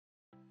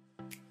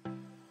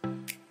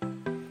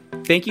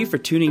thank you for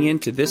tuning in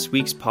to this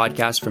week's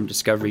podcast from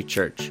Discovery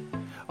Church.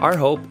 Our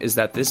hope is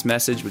that this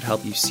message would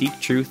help you seek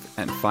truth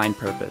and find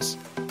purpose.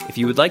 If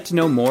you would like to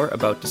know more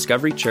about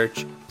Discovery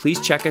Church,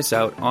 please check us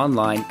out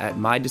online at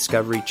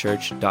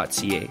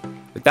mydiscoverychurch.ca.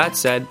 With that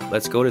said,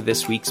 let's go to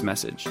this week's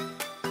message.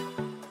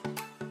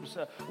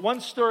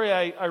 One story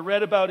I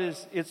read about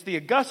is it's the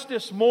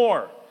Augustus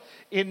Moore.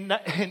 In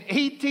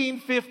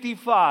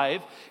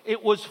 1855,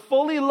 it was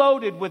fully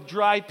loaded with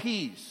dry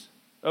peas.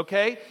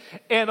 Okay?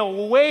 And a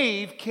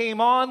wave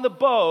came on the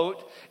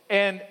boat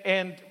and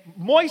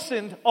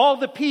moistened all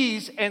the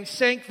peas and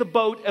sank the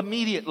boat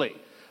immediately.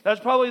 That's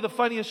probably the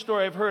funniest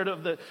story I've heard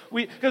of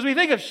because we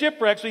think of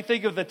shipwrecks, we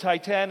think of the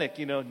Titanic,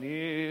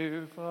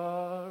 near,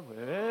 far,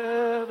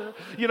 wherever,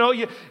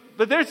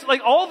 but there's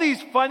like all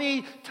these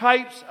funny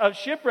types of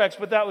shipwrecks,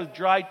 but that was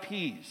dried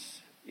peas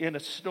in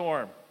a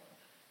storm.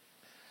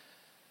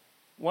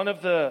 One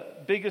of the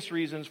biggest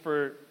reasons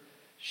for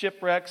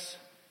shipwrecks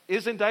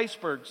isn't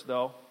icebergs,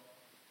 though.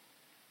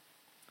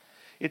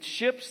 It's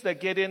ships that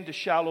get into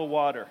shallow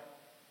water.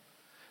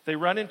 They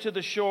run into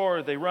the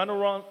shore, they run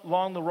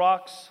along the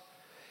rocks,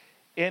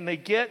 and they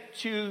get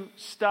too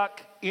stuck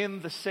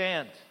in the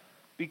sand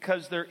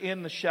because they're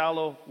in the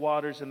shallow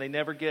waters and they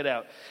never get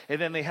out.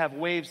 And then they have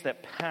waves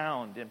that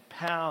pound and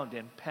pound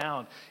and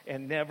pound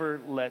and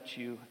never let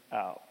you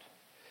out.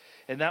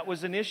 And that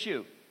was an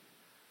issue.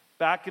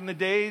 Back in the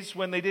days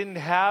when they didn't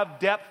have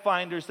depth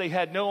finders, they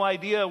had no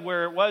idea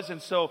where it was.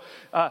 And so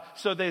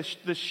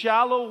the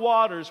shallow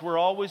waters were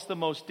always the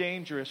most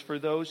dangerous for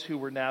those who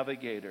were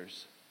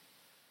navigators.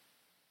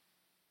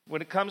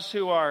 When it comes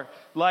to our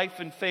life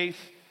and faith,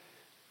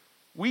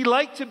 we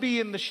like to be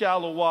in the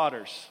shallow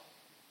waters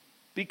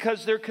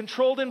because they're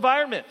controlled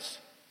environments.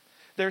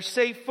 They're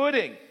safe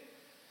footing.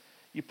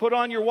 You put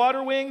on your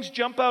water wings,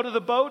 jump out of the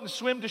boat, and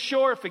swim to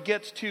shore if it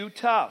gets too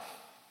tough.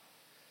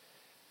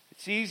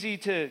 It's easy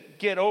to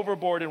get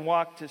overboard and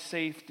walk to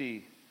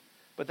safety,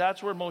 but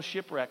that's where most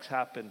shipwrecks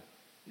happen,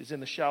 is in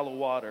the shallow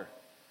water.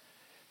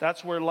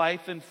 That's where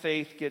life and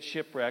faith get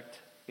shipwrecked,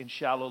 in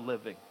shallow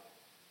living.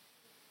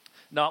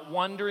 Not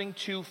wandering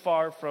too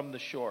far from the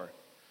shore.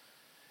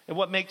 And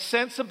what makes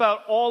sense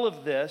about all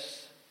of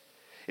this,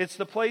 it's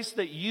the place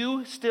that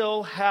you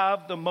still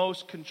have the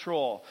most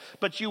control.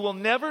 But you will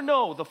never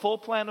know the full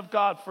plan of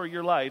God for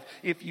your life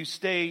if you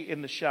stay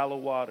in the shallow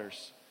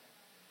waters.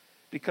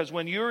 Because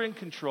when you're in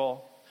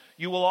control,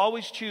 you will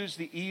always choose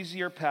the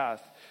easier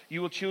path.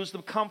 You will choose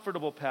the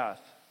comfortable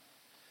path.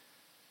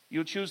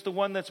 You'll choose the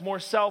one that's more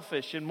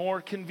selfish and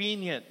more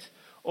convenient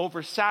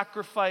over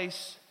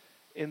sacrifice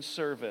and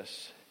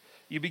service.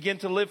 You begin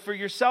to live for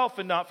yourself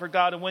and not for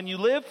God. And when you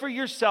live for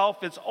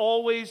yourself, it's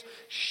always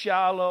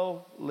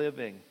shallow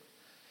living.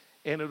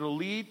 And it'll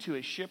lead to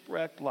a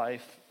shipwrecked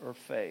life or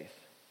faith.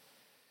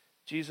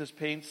 Jesus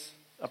paints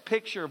a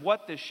picture of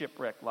what this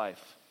shipwrecked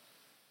life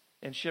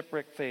and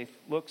shipwrecked faith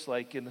looks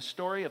like in the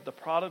story of the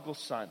prodigal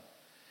son.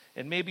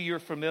 And maybe you're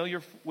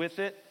familiar with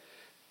it.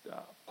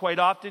 Quite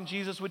often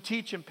Jesus would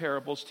teach in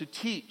parables,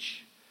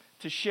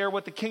 to share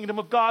what the kingdom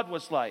of God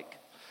was like.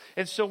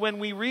 And so when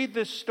we read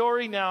this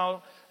story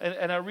now,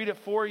 and I read it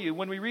for you,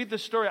 when we read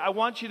this story, I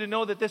want you to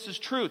know that this is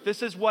truth.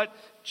 This is what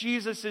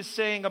Jesus is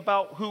saying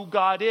about who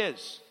God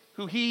is,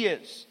 who He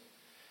is.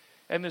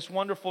 And this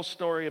wonderful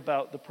story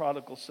about the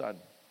prodigal son.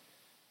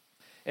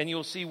 And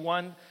you'll see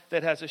one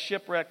that has a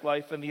shipwrecked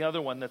life and the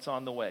other one that's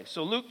on the way.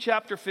 So Luke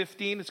chapter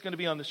 15, it's going to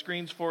be on the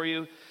screens for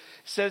you,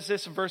 says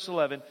this in verse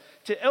 11.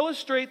 To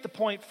illustrate the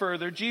point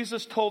further,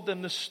 Jesus told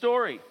them this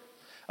story.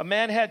 A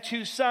man had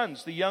 2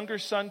 sons. The younger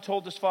son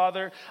told his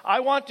father, I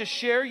want to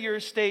share your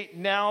estate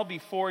now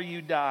before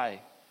you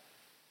die.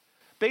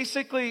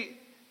 Basically,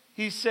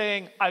 he's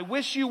saying, I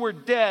wish you were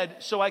dead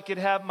so I could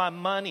have my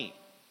money.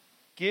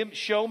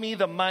 Show me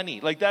the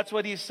money. Like that's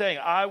what he's saying.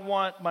 I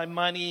want my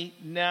money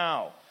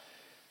now.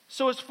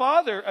 So his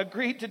father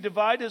agreed to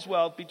divide his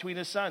wealth between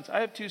his sons.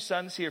 I have 2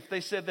 sons here. If they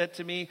said that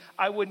to me,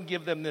 I wouldn't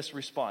give them this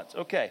response.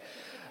 Okay.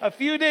 A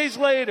few days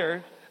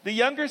later, the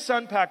younger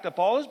son packed up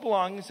all his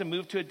belongings and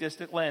moved to a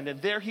distant land.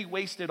 And there he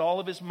wasted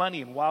all of his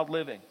money in wild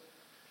living.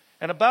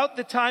 And about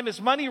the time his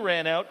money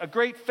ran out, a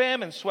great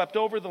famine swept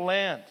over the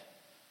land.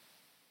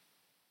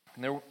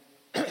 And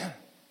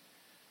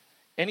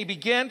he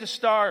began to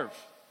starve.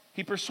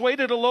 He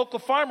persuaded a local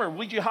farmer,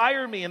 would you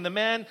hire me? And the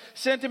man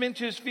sent him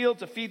into his field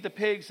to feed the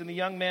pigs. And the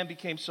young man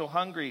became so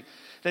hungry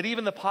that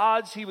even the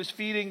pods he was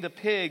feeding the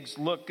pigs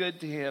looked good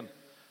to him.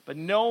 But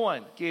no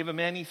one gave him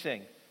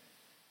anything.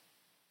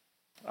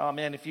 Oh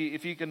man, if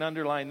you can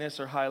underline this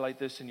or highlight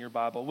this in your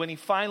Bible. When he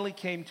finally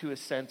came to his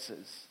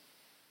senses,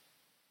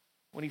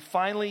 he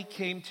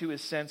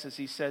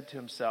said to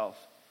himself,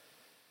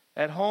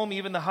 at home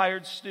even the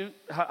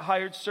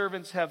hired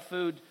servants have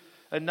food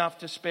enough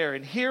to spare.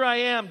 And here I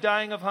am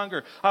dying of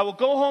hunger. I will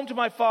go home to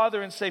my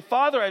father and say,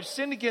 Father, I've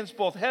sinned against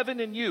both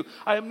heaven and you.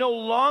 I am no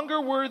longer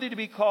worthy to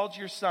be called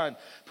your son.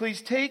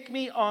 Please take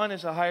me on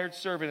as a hired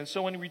servant. And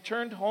so when he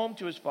returned home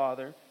to his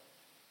father,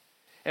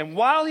 and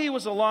while he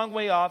was a long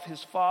way off,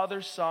 his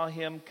father saw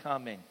him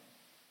coming.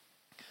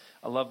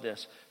 I love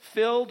this.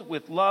 Filled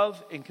with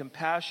love and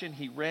compassion,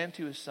 he ran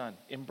to his son,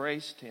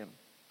 embraced him,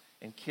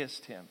 and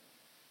kissed him.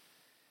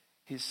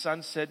 His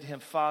son said to him,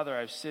 Father,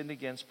 I've sinned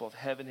against both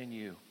heaven and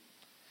you,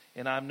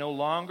 and I'm no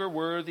longer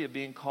worthy of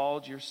being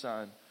called your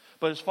son.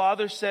 But his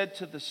father said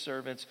to the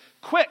servants,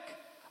 quick!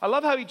 I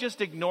love how he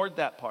just ignored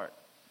that part.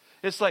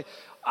 It's like,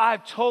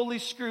 I've totally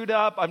screwed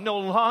up. I'm no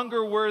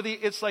longer worthy.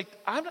 It's like,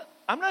 I'm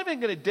not even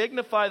going to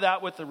dignify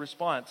that with a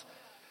response.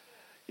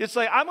 It's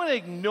like, I'm going to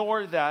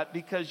ignore that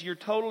because you're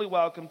totally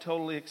welcome,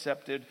 totally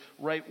accepted,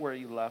 right where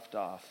you left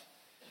off.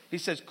 He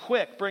says,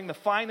 quick, bring the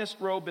finest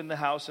robe in the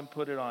house and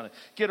put it on it.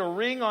 Get a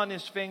ring on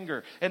his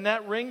finger. And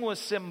that ring was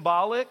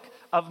symbolic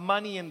of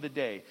money in the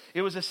day.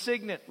 It was a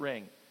signet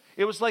ring.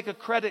 It was like a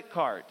credit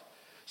card.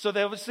 So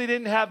they obviously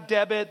didn't have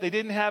debit, they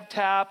didn't have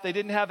tap, they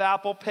didn't have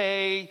Apple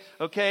Pay,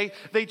 okay?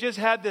 They just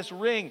had this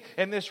ring,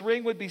 and this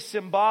ring would be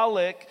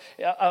symbolic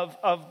of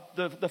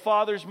the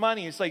father's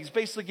money. It's like, it's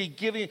basically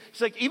giving, it's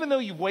like, even though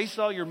you've wasted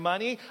all your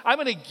money, I'm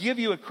going to give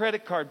you a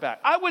credit card back.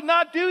 I would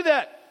not do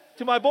that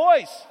to my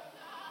boys.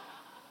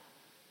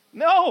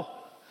 No,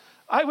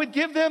 I would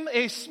give them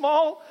a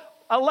small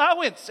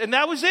allowance, and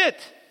that was it.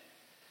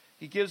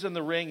 He gives them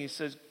the ring, he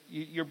says,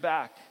 you're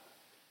back.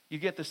 You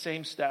get the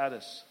same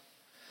status.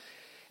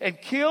 And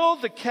kill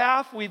the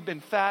calf we've been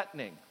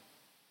fattening.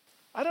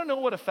 I don't know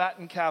what a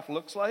fattened calf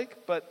looks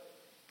like, but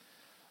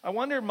I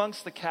wonder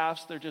amongst the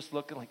calves, they're just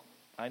looking like,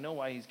 I know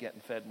why he's getting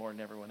fed more than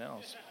everyone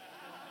else.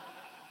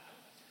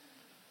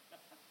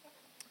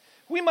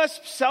 We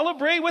must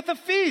celebrate with a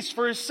feast,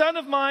 for the son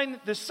of mine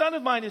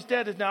is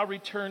dead, is now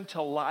returned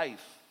to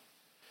life.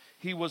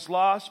 He was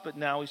lost, but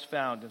now he's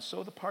found. And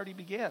so the party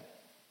began.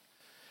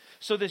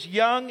 So this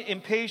young,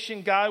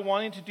 impatient guy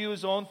wanting to do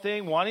his own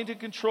thing, wanting to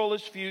control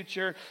his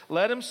future,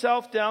 led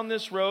himself down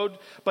this road,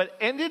 but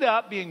ended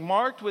up being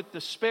marked with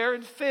despair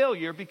and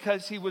failure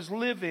because he was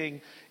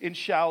living in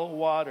shallow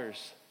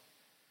waters.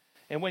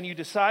 And when you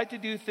decide to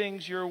do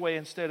things your way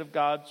instead of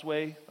God's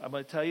way, I'm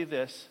going to tell you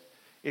this,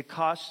 it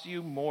costs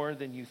you more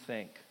than you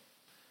think.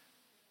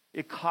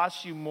 It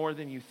costs you more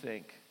than you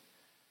think.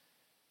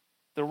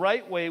 The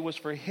right way was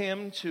for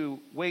him to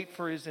wait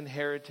for his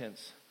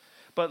inheritance.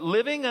 But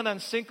living an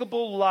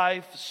unsinkable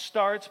life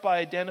starts by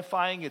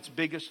identifying its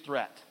biggest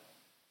threat.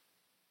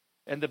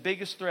 And the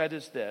biggest threat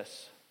is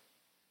this,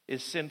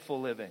 is sinful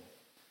living.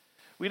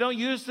 We don't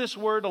use this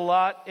word a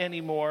lot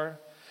anymore,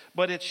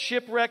 but it's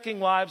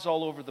shipwrecking lives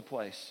all over the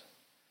place.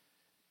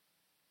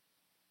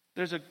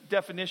 There's a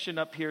definition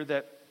up here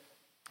that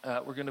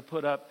we're going to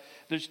put up.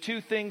 There's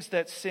two things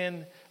that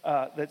sin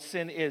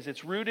is.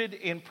 It's rooted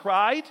in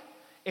pride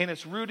and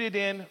it's rooted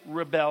in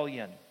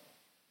rebellion.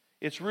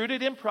 It's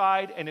rooted in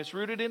pride and it's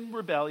rooted in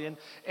rebellion,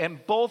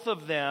 and both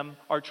of them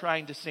are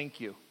trying to sink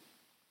you.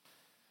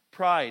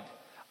 Pride.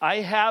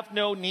 I have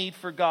no need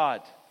for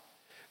God.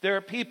 There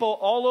are people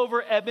all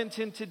over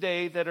Edmonton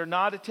today that are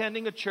not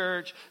attending a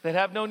church, that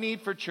have no need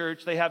for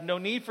church, they have no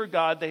need for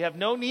God, they have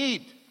no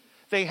need.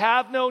 They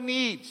have no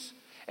needs.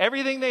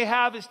 Everything they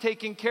have is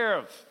taken care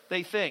of,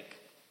 they think.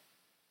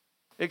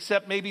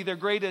 Except maybe their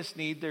greatest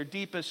need, their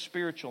deepest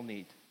spiritual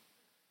need.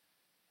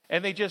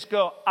 And they just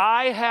go,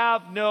 I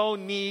have no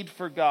need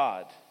for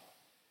God.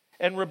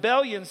 And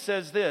rebellion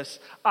says this,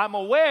 I'm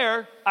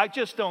aware, I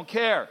just don't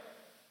care.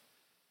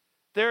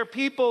 There are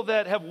people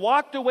that have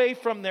walked away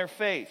from their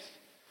faith.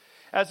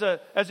 As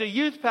a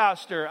youth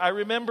pastor, I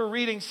remember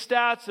reading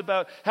stats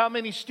about how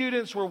many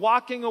students were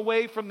walking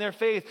away from their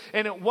faith.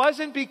 And it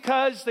wasn't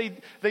because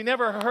they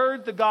never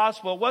heard the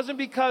gospel. It wasn't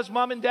because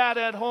mom and dad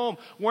at home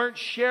weren't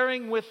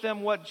sharing with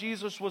them what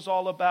Jesus was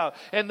all about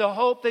and the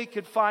hope they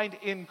could find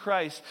in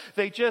Christ.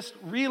 They just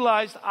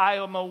realized, I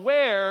am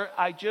aware,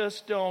 I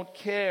just don't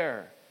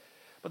care.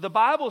 But the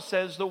Bible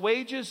says the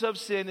wages of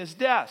sin is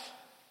death.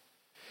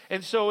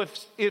 And so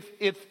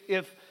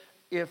if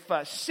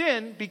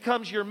sin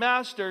becomes your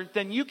master,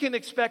 then you can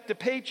expect a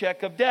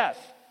paycheck of death.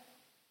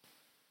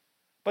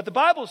 But the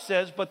Bible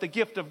says, but the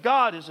gift of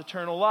God is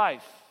eternal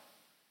life.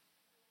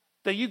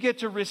 That you get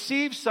to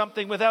receive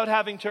something without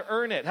having to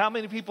earn it. How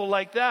many people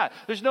like that?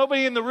 There's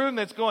nobody in the room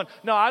that's going,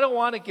 no, I don't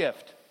want a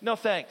gift. No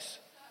thanks.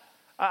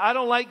 I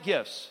don't like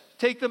gifts.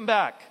 Take them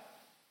back.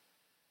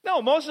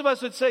 No, most of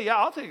us would say, yeah,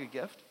 I'll take a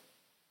gift.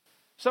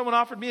 Someone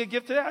offered me a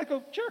gift today. I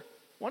go, sure,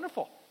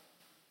 wonderful.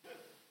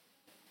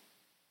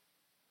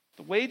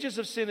 The wages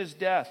of sin is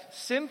death.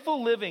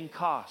 Sinful living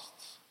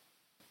costs.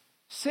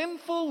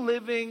 Sinful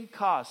living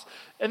costs.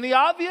 And the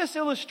obvious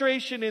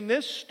illustration in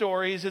this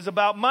story is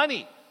about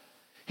money.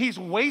 He's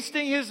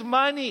wasting his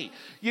money.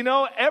 You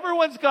know,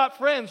 everyone's got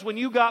friends when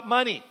you got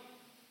money.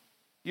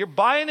 You're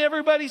buying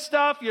everybody's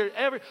stuff.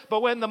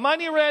 But when the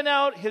money ran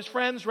out, his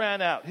friends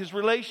ran out. His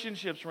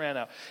relationships ran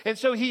out. And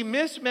so he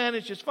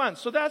mismanaged his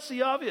funds. So that's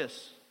the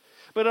obvious.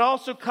 But it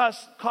also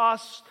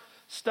costs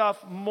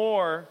stuff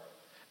more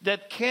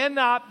that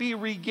cannot be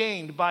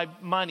regained by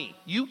money.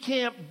 You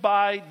can't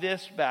buy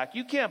this back.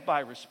 You can't buy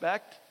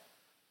respect.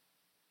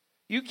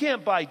 You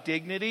can't buy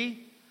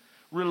dignity,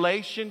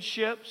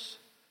 relationships,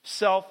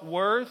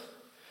 self-worth,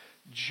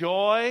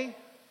 joy,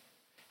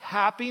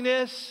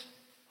 happiness,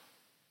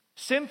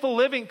 Sinful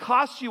living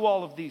costs you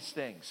all of these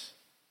things.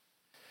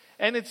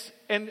 And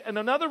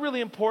another really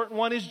important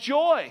one is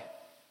joy.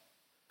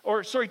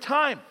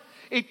 Time.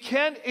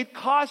 It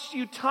costs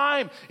you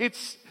time.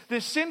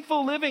 The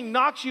sinful living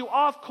knocks you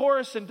off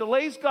course and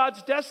delays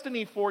God's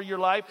destiny for your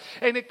life.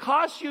 And it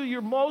costs you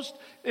your most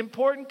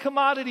important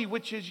commodity,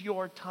 which is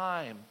your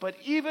time. But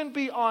even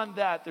beyond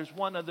that, there's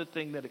one other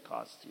thing that it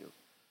costs you.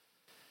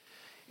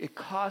 It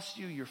costs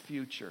you your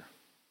future.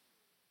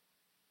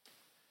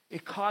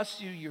 It costs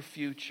you your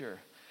future.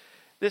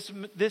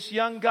 This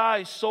young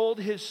guy sold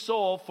his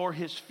soul for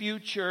his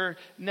future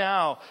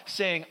now,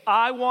 saying,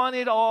 I want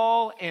it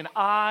all and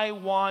I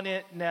want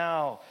it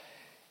now.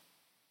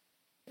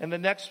 And the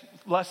next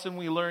lesson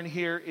we learn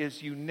here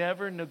is you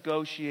never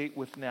negotiate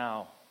with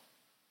now.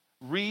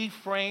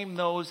 Reframe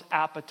those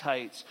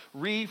appetites.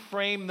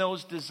 Reframe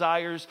those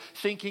desires,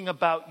 thinking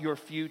about your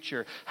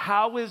future.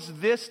 How is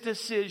this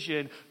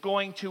decision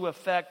going to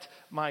affect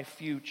my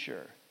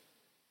future?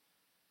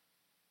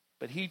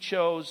 But he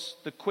chose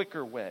the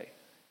quicker way.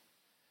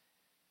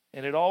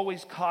 And it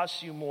always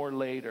costs you more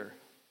later.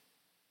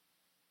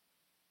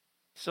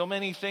 So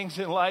many things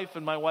in life,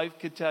 and my wife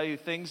could tell you,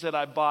 things that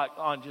I bought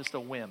on just a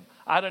whim.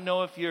 I don't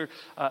know if you're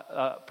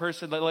a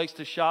person that likes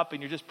to shop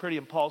and you're just pretty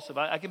impulsive.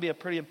 I can be a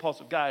pretty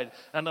impulsive guy,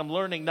 and I'm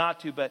learning not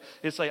to, but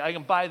it's like I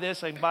can buy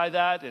this, I can buy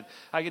that, and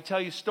I can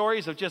tell you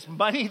stories of just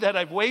money that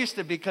I've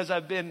wasted because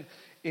I've been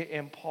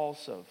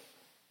impulsive.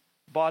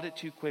 Bought it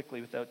too quickly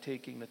without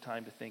taking the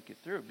time to think it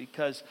through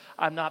because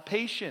I'm not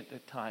patient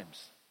at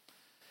times.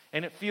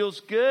 And it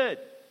feels good.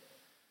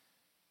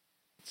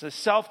 It's a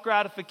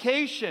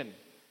self-gratification.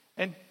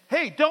 And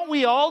hey, don't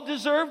we all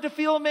deserve to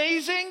feel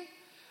amazing?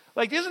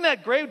 Like, isn't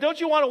that great? Don't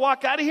you want to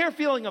walk out of here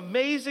feeling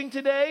amazing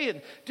today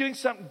and doing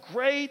something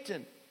great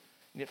and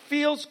it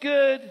feels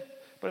good?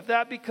 But if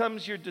that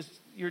becomes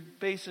your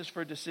basis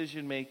for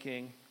decision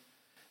making,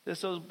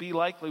 this will be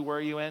likely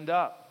where you end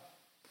up.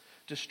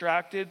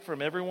 Distracted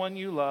from everyone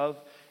you love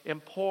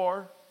and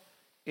poor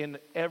in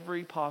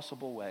every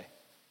possible way.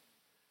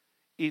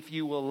 If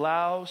you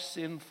allow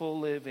sinful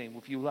living,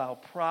 if you allow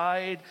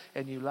pride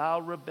and you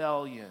allow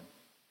rebellion,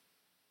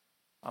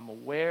 I'm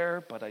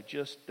aware, but I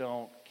just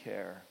don't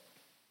care.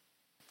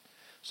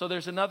 So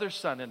there's another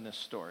son in this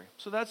story.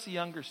 So that's the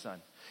younger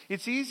son.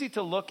 It's easy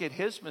to look at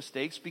his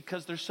mistakes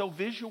because they're so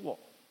visual.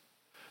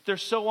 They're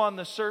so on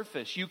the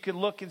surface. You can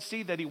look and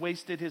see that he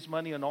wasted his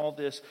money on all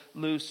this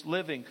loose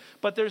living.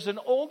 But there's an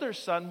older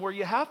son where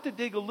you have to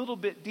dig a little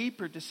bit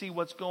deeper to see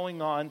what's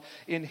going on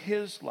in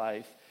his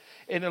life.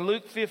 And in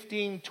Luke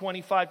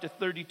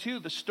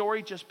 15:25-32, the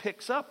story just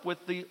picks up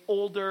with the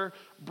older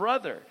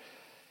brother.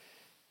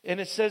 And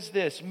it says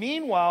this,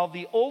 meanwhile,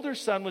 the older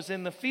son was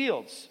in the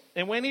fields.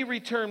 And when he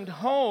returned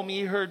home,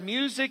 he heard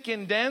music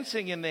and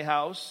dancing in the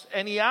house.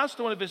 And he asked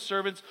one of his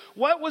servants,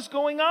 what was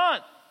going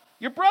on?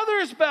 Your brother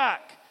is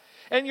back.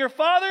 And your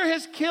father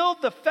has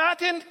killed the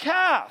fattened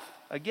calf.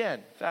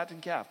 Again,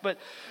 fattened calf. But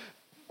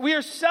we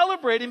are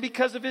celebrating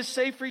because of his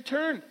safe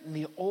return. And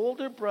the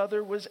older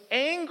brother was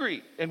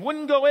angry and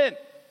wouldn't go in.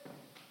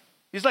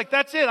 He's like,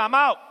 that's it, I'm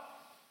out.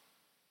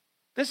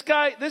 This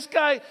guy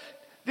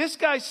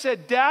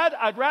said, Dad,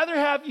 I'd rather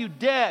have you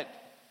dead.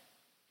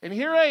 And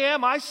here I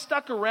am, I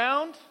stuck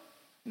around.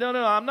 No,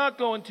 I'm not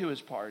going to his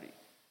party.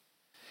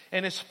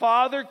 And his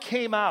father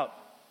came out.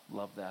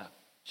 Love that.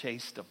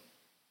 Chased him.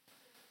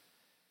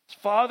 His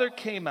father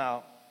came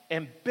out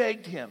and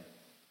begged him.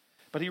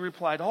 But he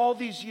replied, all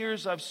these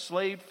years I've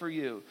slaved for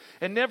you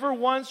and never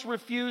once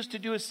refused to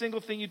do a single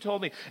thing you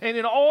told me. And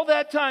in all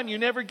that time, you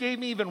never gave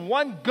me even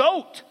one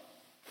goat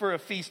for a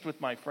feast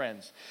with my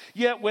friends.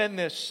 Yet when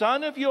this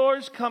son of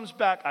yours comes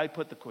back, I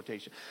put the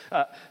quotation.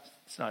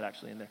 It's not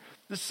actually in there.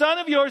 The son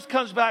of yours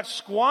comes back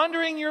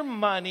squandering your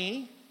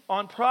money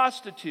on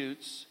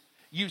prostitutes.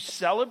 You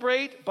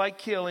celebrate by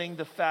killing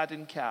the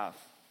fattened calf.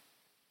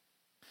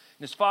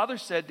 And his father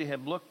said to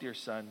him, look, dear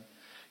son,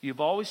 you've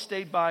always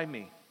stayed by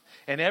me.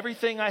 And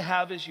everything I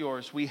have is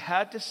yours. We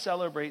had to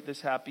celebrate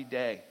this happy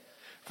day.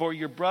 For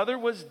your brother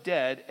was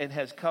dead and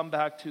has come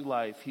back to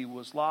life. He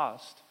was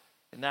lost,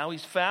 and now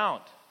he's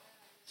found.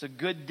 It's a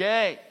good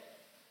day.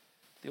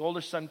 The older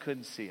son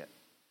couldn't see it.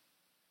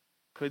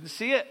 Couldn't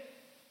see it.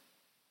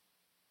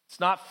 It's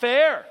not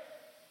fair.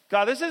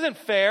 God, this isn't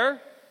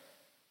fair.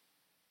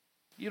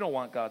 You don't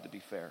want God to be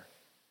fair.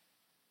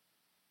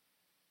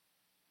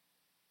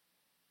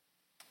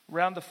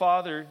 Around the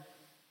father,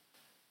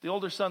 the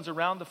older son's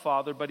around the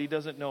father, but he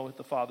doesn't know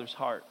the father's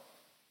heart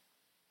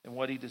and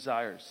what he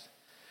desires.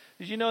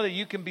 Did you know that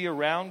you can be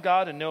around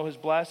God and know his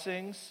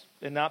blessings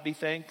and not be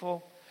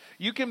thankful?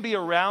 You can be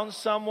around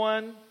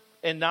someone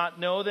and not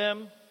know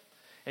them.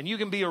 And you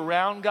can be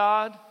around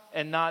God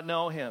and not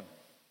know him.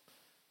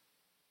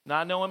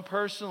 Not know him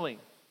personally.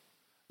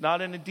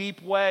 Not in a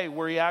deep way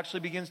where he actually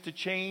begins to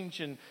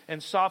change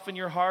and soften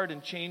your heart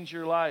and change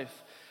your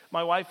life.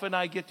 My wife and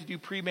I get to do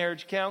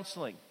pre-marriage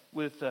counseling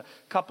with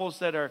couples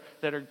that are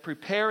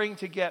preparing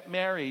to get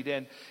married.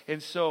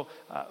 And so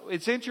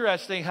it's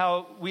interesting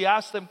how we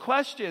ask them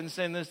questions.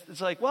 And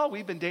it's like, well,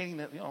 we've been dating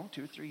them,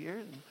 2 or 3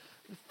 years.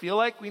 feel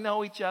like we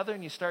know each other,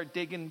 and you start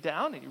digging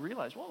down and you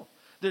realize, whoa,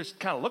 they're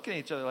kind of looking at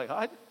each other like,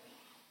 I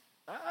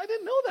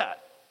didn't know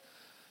that.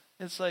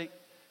 It's like,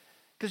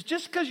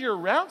 because you're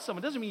around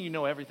someone doesn't mean you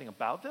know everything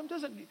about them.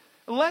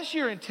 Unless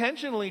you're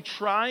intentionally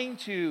trying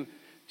to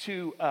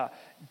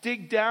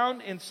dig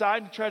down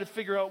inside and try to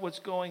figure out what's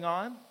going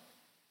on,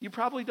 you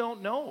probably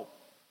don't know.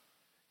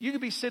 You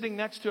could be sitting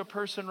next to a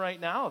person right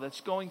now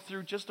that's going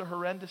through just a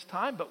horrendous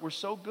time, but we're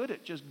so good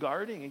at just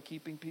guarding and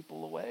keeping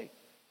people away.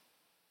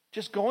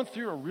 Just going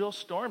through a real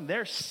storm.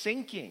 They're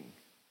sinking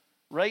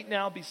right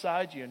now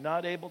beside you and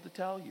not able to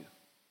tell you.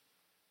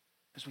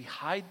 Because we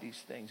hide these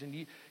things.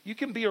 And you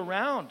can be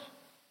around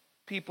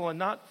people and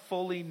not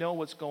fully know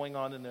what's going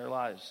on in their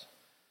lives.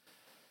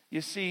 You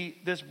see,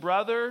 this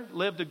brother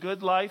lived a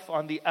good life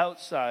on the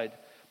outside,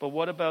 but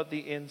what about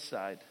the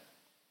inside?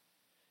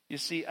 You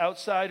see,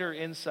 outside or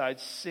inside,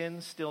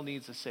 sin still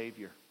needs a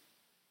Savior.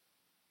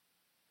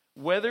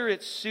 Whether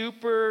it's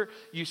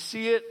you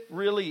see it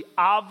really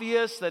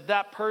obvious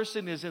that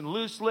person is in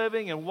loose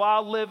living and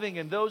wild living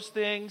and those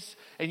things,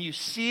 and you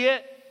see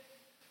it,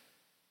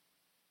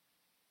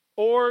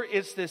 or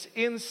it's this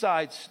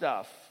inside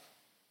stuff.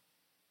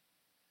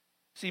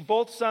 See,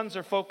 both sons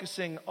are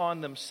focusing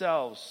on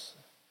themselves,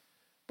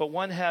 but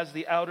one has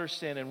the outer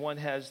sin and one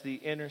has the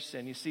inner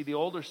sin. You see, the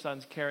older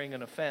son's carrying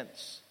an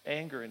offense,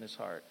 anger in his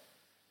heart.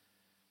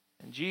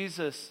 And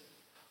Jesus,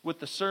 with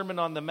the Sermon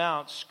on the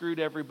Mount, screwed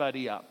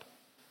everybody up.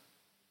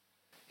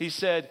 He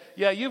said,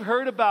 yeah, you've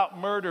heard about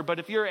murder, but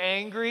if you're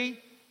angry,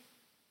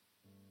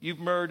 you've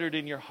murdered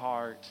in your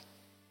heart.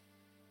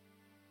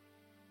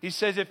 He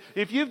says,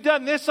 if you've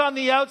done this on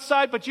the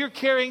outside, but you're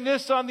carrying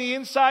this on the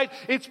inside,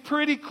 it's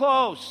pretty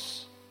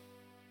close.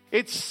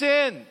 It's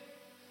sin.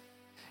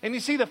 And you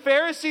see, the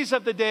Pharisees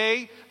of the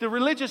day, the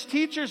religious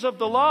teachers of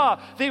the law,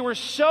 they were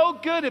so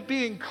good at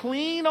being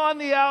clean on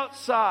the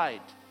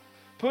outside,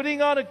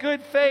 putting on a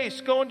good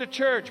face, going to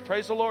church.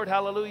 Praise the Lord,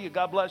 hallelujah,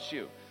 God bless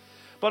you.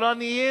 But on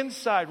the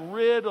inside,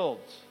 riddled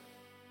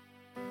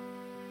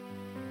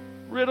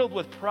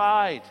with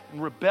pride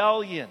and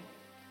rebellion.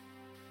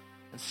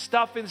 And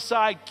stuff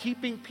inside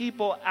keeping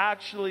people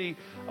actually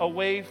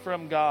away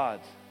from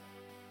God.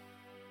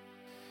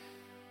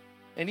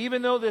 And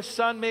even though this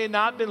son may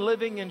not have been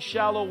living in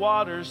shallow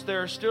waters,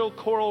 there are still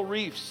coral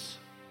reefs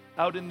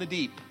out in the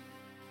deep.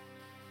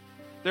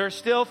 There are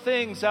still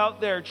things out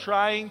there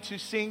trying to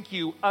sink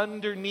you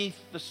underneath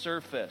the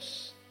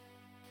surface.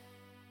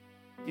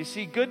 You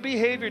see, good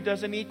behavior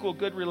doesn't equal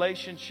good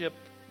relationship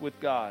with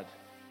God.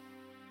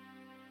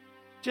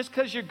 Just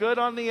because you're good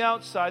on the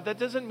outside, that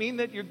doesn't mean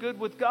that you're good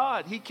with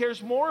God. He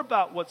cares more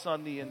about what's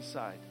on the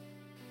inside.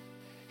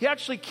 He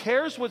actually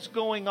cares what's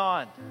going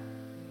on.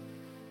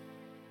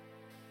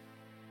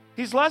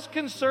 He's less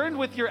concerned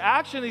with your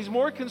action. He's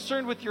more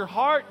concerned with your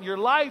heart and your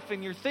life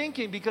and your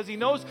thinking, because he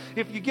knows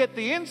if you get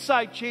the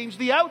inside changed,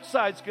 the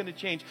outside's going to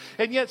change.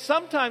 And yet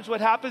sometimes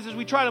what happens is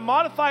we try to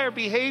modify our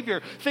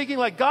behavior thinking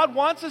like God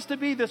wants us to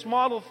be this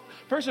model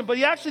person, but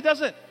he actually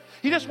doesn't.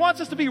 He just wants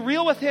us to be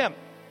real with him.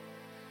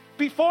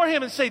 Before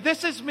him and say,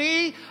 this is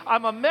me,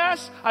 I'm a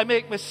mess, I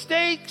make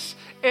mistakes,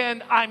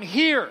 and I'm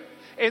here.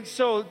 And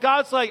so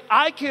God's like,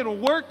 I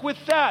can work with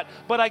that,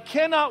 but I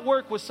cannot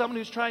work with someone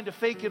who's trying to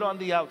fake it on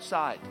the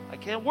outside. I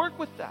can't work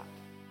with that.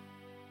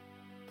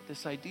 But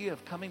this idea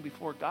of coming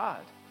before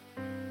God,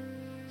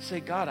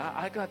 say, God,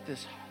 I got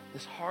this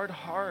hard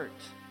heart.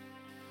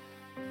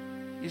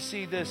 You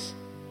see, this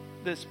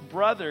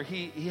brother,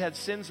 he had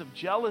sins of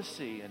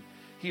jealousy, and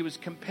he was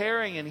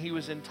comparing, and he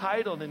was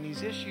entitled, and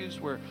these issues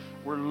were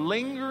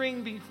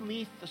lingering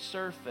beneath the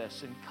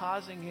surface and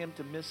causing him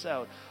to miss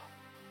out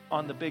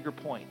on the bigger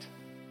point,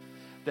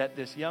 that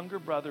this younger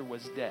brother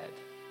was dead.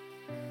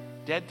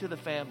 Dead to the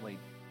family,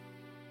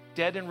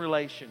 dead in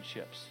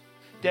relationships,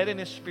 dead in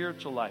his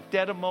spiritual life,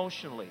 dead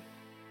emotionally,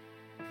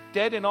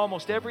 dead in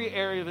almost every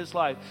area of his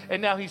life.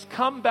 And now he's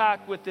come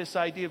back with this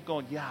idea of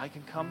going, yeah, I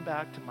can come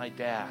back to my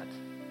dad.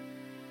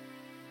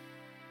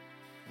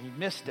 And he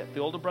missed it. The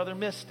older brother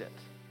missed it.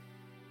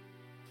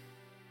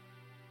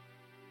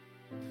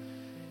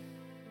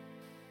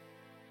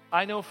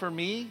 I know for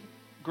me,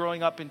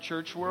 growing up in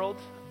church world,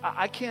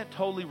 I can't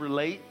totally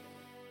relate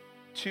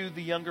to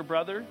the younger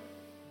brother,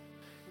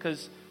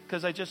 because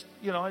I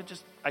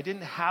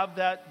didn't have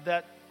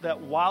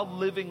that wild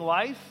living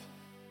life,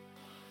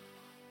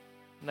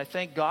 and I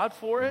thank God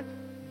for it.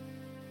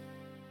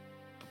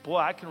 But boy,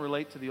 I can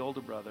relate to the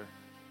older brother.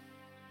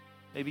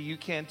 Maybe you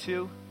can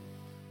too,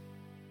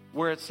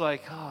 where it's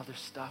like, oh, there's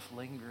stuff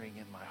lingering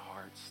in my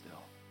heart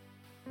still.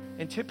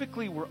 And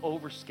typically we're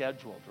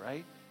overscheduled,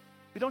 right?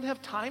 We don't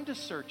have time to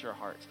search our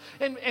hearts.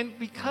 And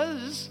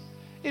because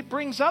it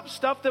brings up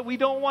stuff that we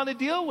don't want to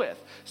deal with.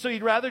 So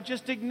you'd rather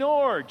just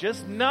ignore,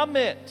 just numb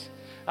it.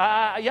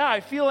 Yeah,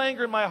 I feel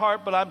anger in my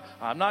heart, but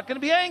I'm not going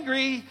to be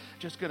angry.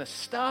 Just going to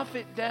stuff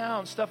it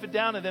down,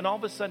 and then all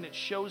of a sudden it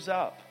shows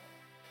up.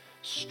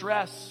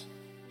 Stress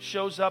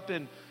shows up,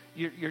 and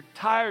you're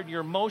tired, you're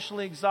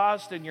emotionally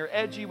exhausted, and you're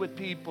edgy with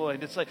people,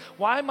 and it's like,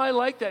 why am I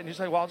like that? And you're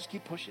like, well, I'll just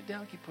keep pushing it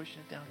down, keep pushing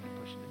it down, keep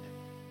pushing it down.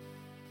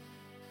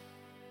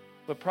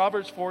 But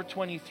Proverbs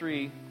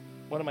 4:23,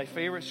 one of my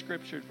favorite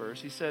scripture verse,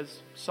 he says,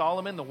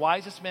 Solomon, the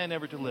wisest man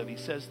ever to live, he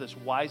says this,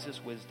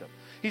 wisest wisdom.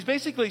 He's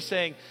basically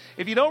saying,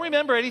 if you don't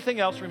remember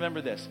anything else,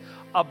 remember this.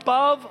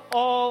 Above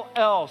all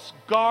else,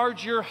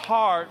 guard your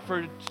heart, for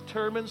it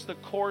determines the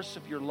course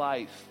of your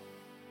life.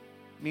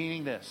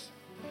 Meaning this,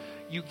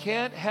 you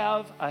can't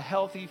have a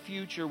healthy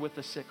future with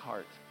a sick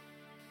heart.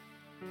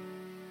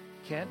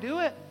 Can't do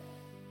it.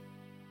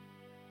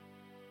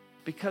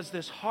 Because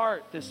this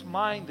heart, this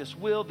mind, this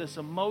will, this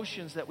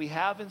emotions that we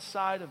have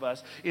inside of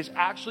us is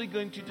actually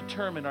going to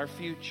determine our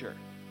future.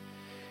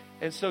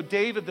 And so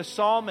David, the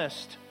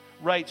psalmist,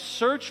 writes,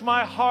 search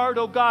my heart,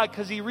 O God,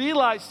 because he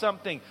realized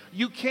something.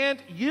 You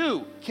can't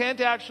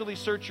actually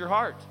search your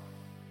heart.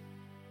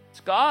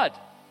 It's God. The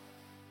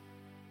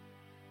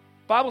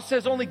Bible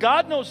says only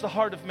God knows the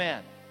heart of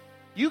man.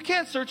 You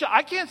can't search it.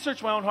 I can't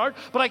search my own heart,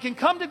 but I can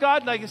come to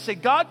God and I can say,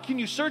 God, can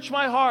you search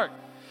my heart?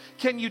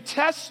 Can you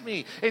test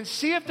me and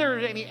see if there are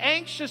any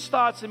anxious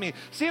thoughts in me?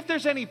 See if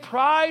there's any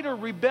pride or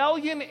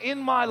rebellion in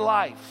my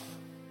life.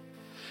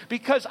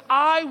 Because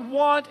I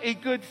want a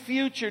good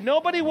future.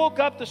 Nobody woke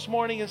up this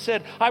morning and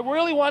said, I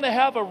really want to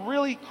have a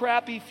really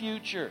crappy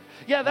future.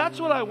 Yeah,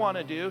 that's what I want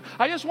to do.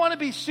 I just want to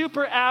be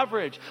super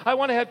average. I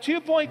want to have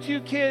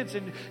 2.2 kids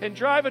and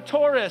drive a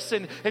Taurus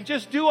and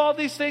just do all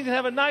these things and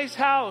have a nice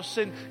house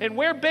and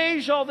wear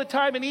beige all the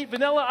time and eat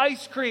vanilla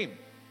ice cream.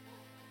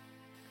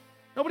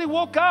 Nobody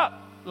woke up.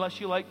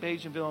 Unless you like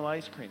beige and vanilla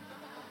ice cream.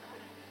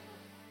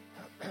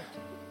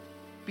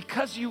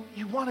 Because you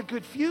want a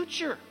good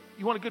future.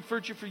 You want a good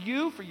future for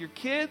you, for your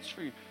kids,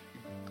 for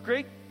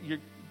your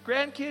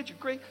grandkids, your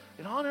great,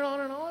 and on and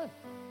on and on.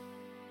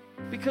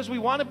 Because we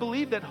want to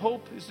believe that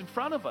hope is in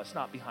front of us,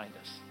 not behind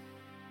us.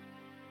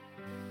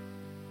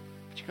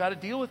 But you got to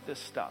deal with this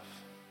stuff.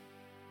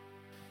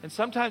 And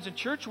sometimes in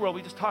church world,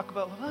 we just talk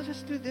about, well,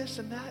 just do this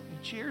and that,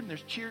 and cheer, and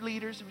there's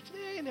cheerleaders,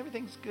 and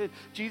everything's good.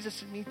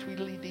 Jesus and me,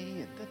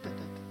 tweedledee, and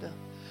da-da-da-da-da.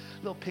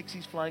 Little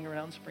pixies flying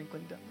around,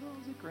 sprinkling down.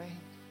 Oh, is it great?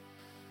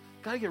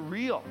 Got to get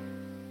real.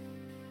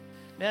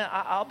 Man,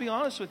 I'll be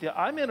honest with you.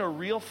 I'm in a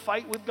real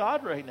fight with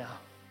God right now.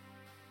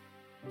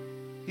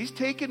 He's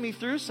taken me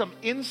through some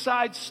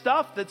inside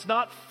stuff that's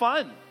not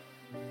fun.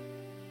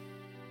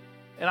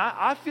 And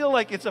I feel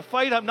like it's a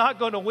fight I'm not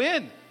going to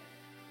win.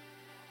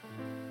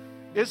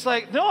 It's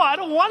like, no, I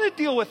don't want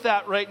to deal with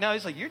that right now.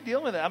 He's like, you're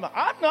dealing with it.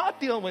 I'm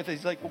not dealing with it.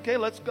 He's like, okay,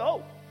 let's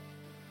go.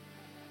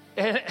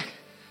 And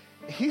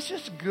he's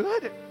just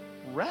good at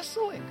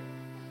wrestling.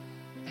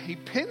 He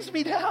pins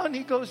me down.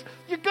 He goes,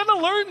 you're going to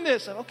learn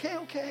this. I'm,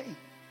 okay.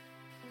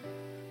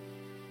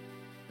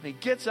 And he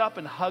gets up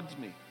and hugs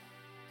me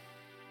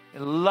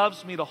and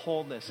loves me to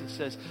wholeness and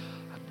says,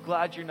 I'm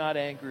glad you're not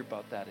angry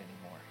about that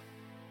anymore.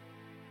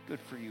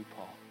 Good for you,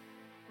 Paul.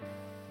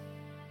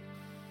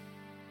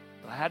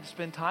 But I had to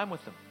spend time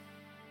with him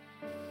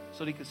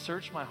so that he could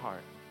search my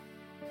heart,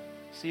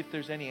 see if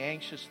there's any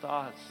anxious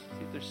thoughts,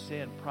 see if there's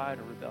sin, pride,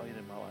 or rebellion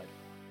in my life.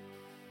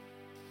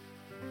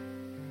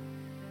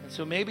 And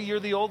so maybe you're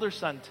the older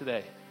son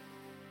today.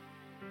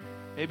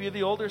 Maybe you're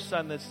the older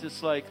son that's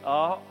just like,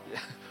 oh,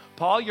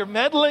 Paul, you're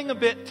meddling a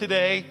bit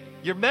today.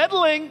 You're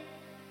meddling.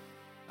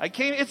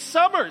 It's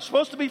summer. It's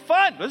supposed to be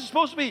fun. This is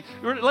supposed to be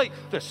like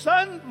the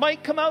sun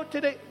might come out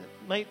today.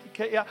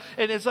 Yeah,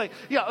 and it's like,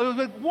 yeah, it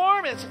was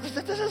warm. This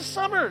is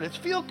summer. It's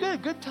feel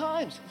good. Good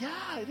times.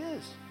 Yeah, it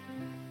is.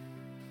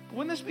 But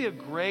wouldn't this be a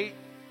great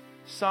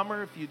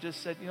summer if you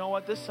just said, you know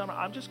what, this summer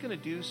I'm just going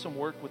to do some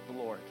work with the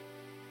Lord.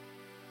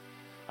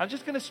 I'm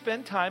just going to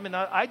spend time, and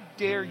I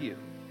dare you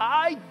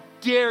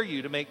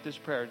to make this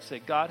prayer and say,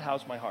 God,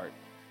 how's my heart?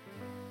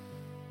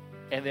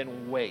 And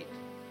then wait.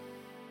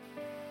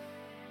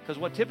 Because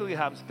what typically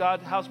happens,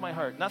 God, how's my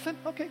heart? Nothing?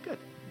 Okay, good.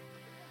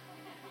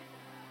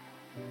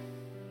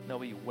 No,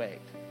 but you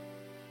wait.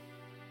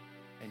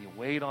 And you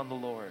wait on the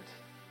Lord.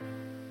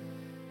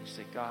 You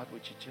say, God,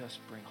 would you just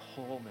bring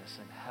wholeness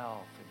and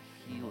health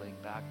and healing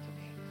back to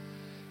me?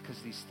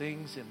 Because these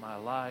things in my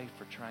life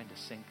are trying to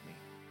sink me,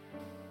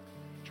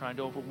 trying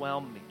to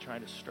overwhelm me,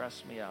 trying to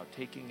stress me out,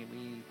 taking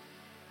me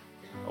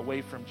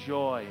away from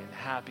joy and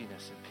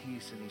happiness and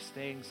peace and these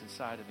things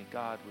inside of me.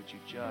 God, would you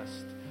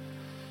just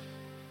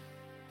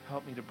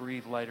help me to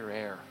breathe lighter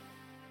air?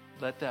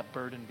 Let that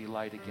burden be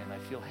light again. I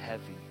feel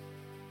heavy.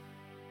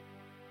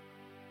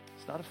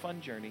 It's not a fun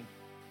journey,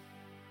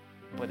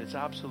 but it's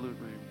absolutely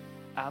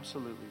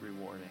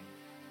rewarding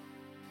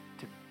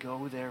to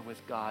go there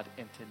with God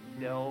and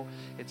to know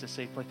it's a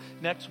safe place.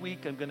 Next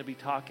week, I'm going to be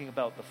talking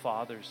about the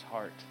Father's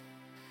heart.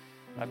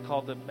 I've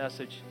called the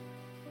message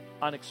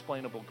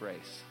Unexplainable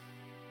Grace.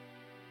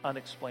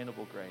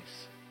 Unexplainable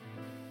grace.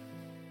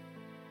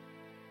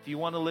 If you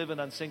want to live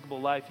an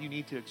unsinkable life, you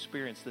need to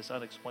experience this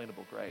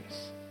unexplainable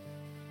grace.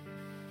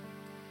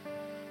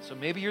 So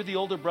maybe you're the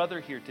older brother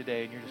here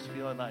today and you're just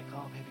feeling like,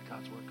 oh, maybe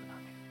God's working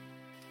on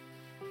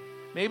me.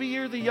 Maybe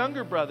you're the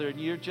younger brother and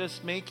you're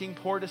just making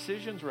poor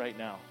decisions right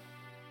now.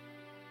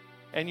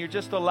 and you're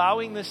just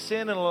allowing this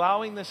sin and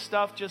allowing this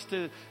stuff just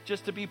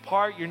to be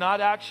part. You're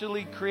not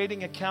actually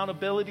creating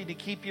accountability to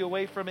keep you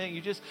away from it.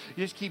 You just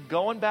keep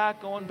going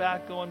back.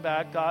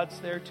 God's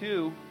there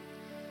too.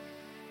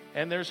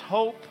 And there's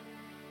hope.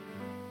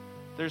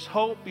 There's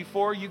hope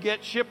before you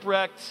get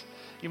shipwrecked.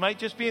 You might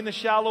just be in the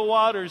shallow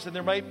waters, and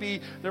there might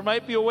be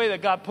a way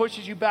that God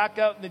pushes you back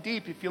out in the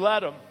deep if you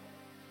let Him.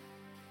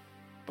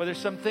 But there's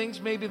some things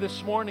maybe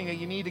this morning that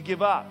you need to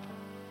give up.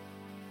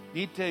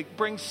 You need to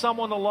bring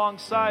someone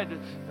alongside.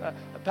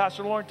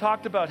 Pastor Lauren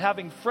talked about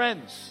having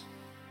friends,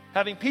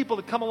 having people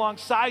to come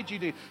alongside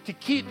you to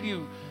keep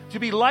you, to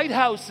be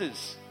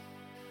lighthouses,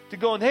 to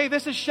go, hey,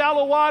 this is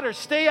shallow water.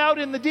 Stay out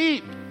in the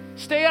deep.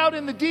 Stay out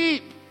in the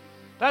deep.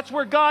 That's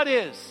where God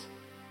is.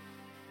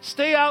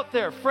 Stay out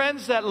there.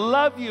 Friends that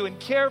love you and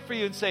care for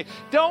you and say,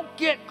 don't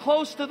get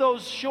close to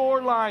those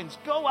shorelines.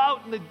 Go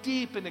out in the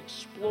deep and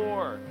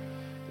explore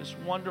this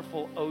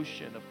wonderful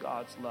ocean of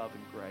God's love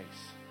and grace.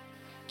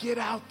 Get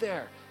out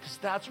there, because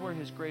that's where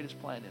His greatest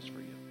plan is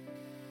for you.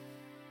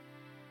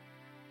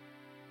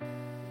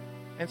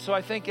 And so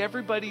I think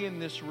everybody in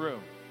this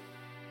room,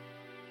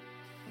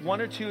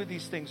 one or two of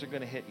these things are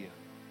going to hit you.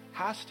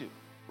 Has to.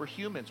 We're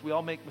humans. We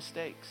all make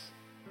mistakes.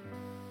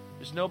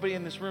 There's nobody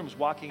in this room who's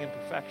walking in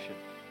perfection.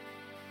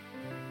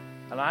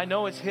 And I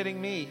know it's hitting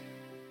me.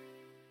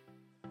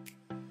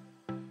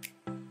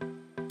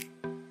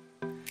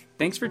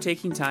 Thanks for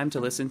taking time to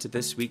listen to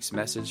this week's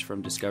message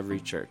from Discovery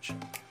Church.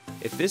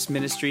 If this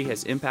ministry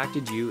has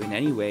impacted you in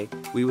any way,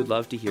 we would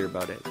love to hear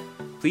about it.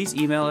 Please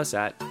email us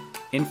at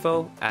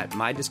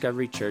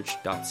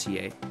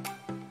info@mydiscoverychurch.ca.